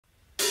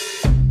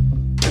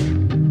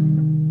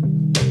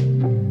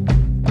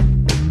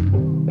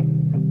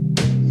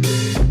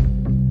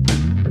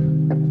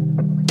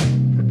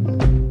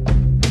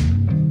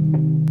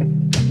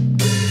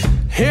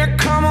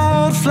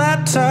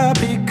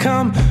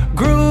come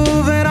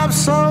grooving up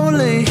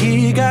slowly.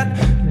 He got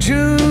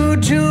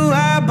juju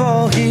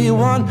eyeball, he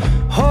want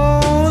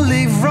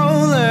holy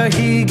roller.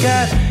 He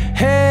got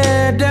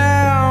head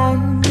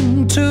down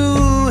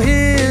to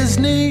his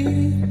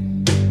knee.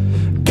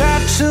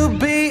 Got to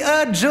be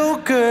a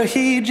joker,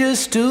 he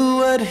just do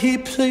what he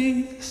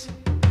please.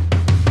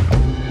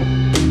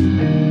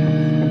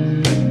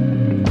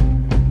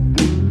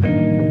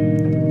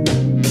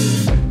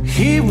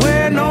 He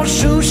wear no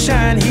shoe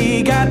shine,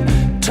 he got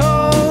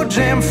toe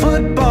jam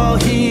football.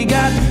 He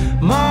got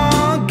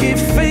monkey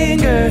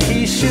finger,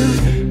 he shoot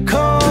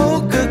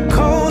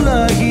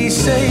Coca-Cola. He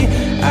say,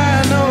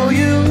 I know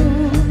you,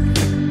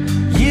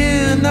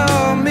 you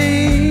know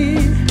me.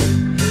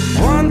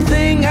 One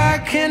thing I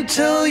can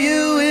tell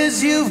you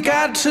is you've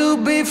got to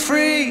be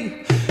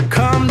free.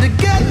 Come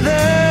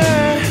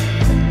together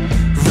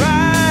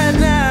right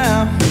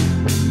now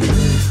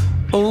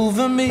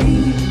over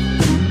me.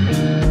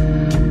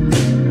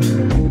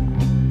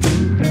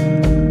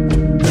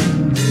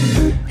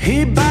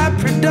 He by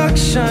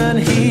production,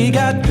 he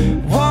got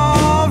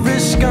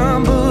walrus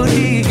gumboot.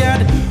 He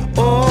got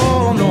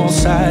oh no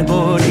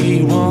sideboard,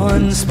 he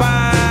won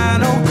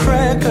spinal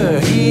cracker.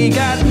 He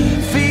got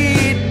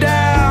feet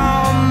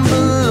down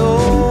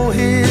below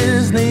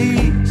his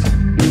knees.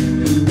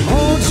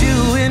 Holds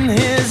you in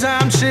his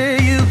armchair,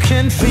 you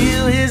can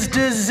feel his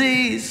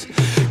disease.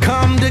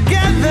 Come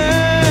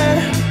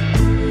together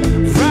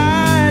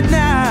right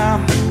now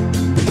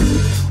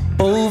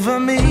over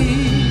me.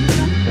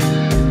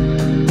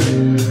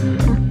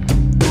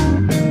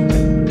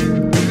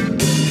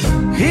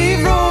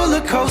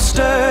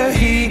 Coaster,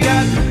 he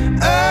got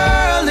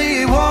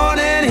early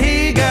warning,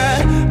 he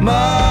got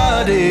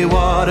muddy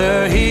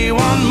water, he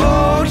want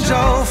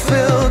mojo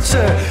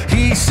filter.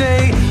 He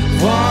say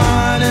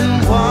 1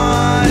 and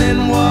 1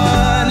 and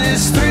 1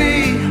 is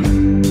 3.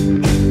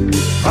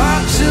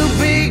 Ought to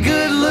be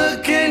good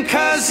looking,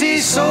 cause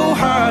he's so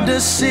hard to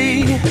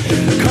see.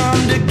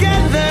 Come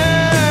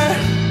together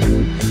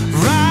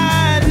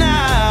right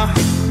now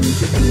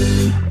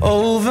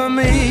over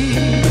me.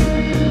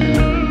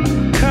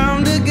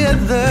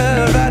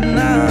 Right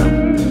now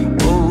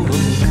over.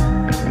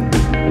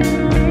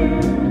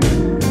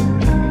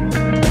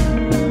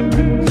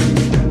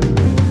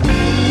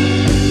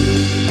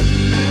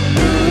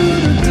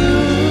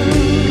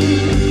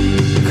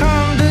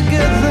 Come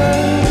together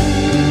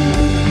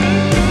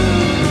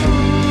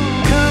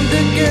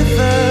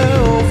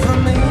over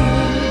me.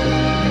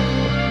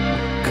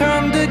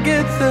 Come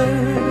together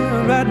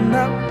right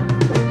now.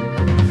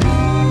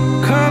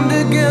 Come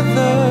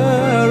together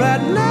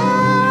right now.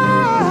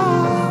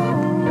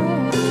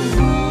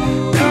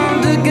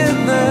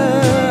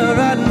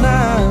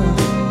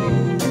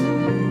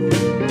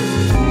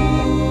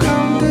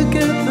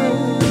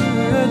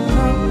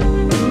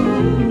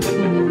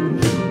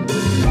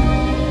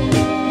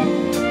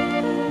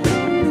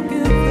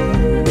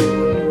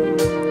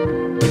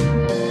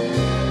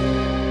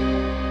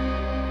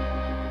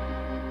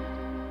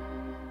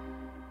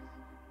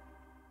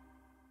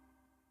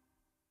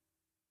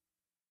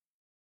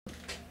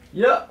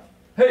 Yeah.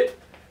 Hey.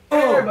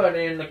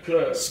 Everybody in the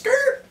club.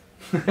 Skirt.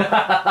 Make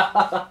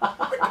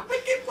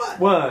it what?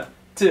 1,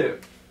 2,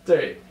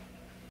 3.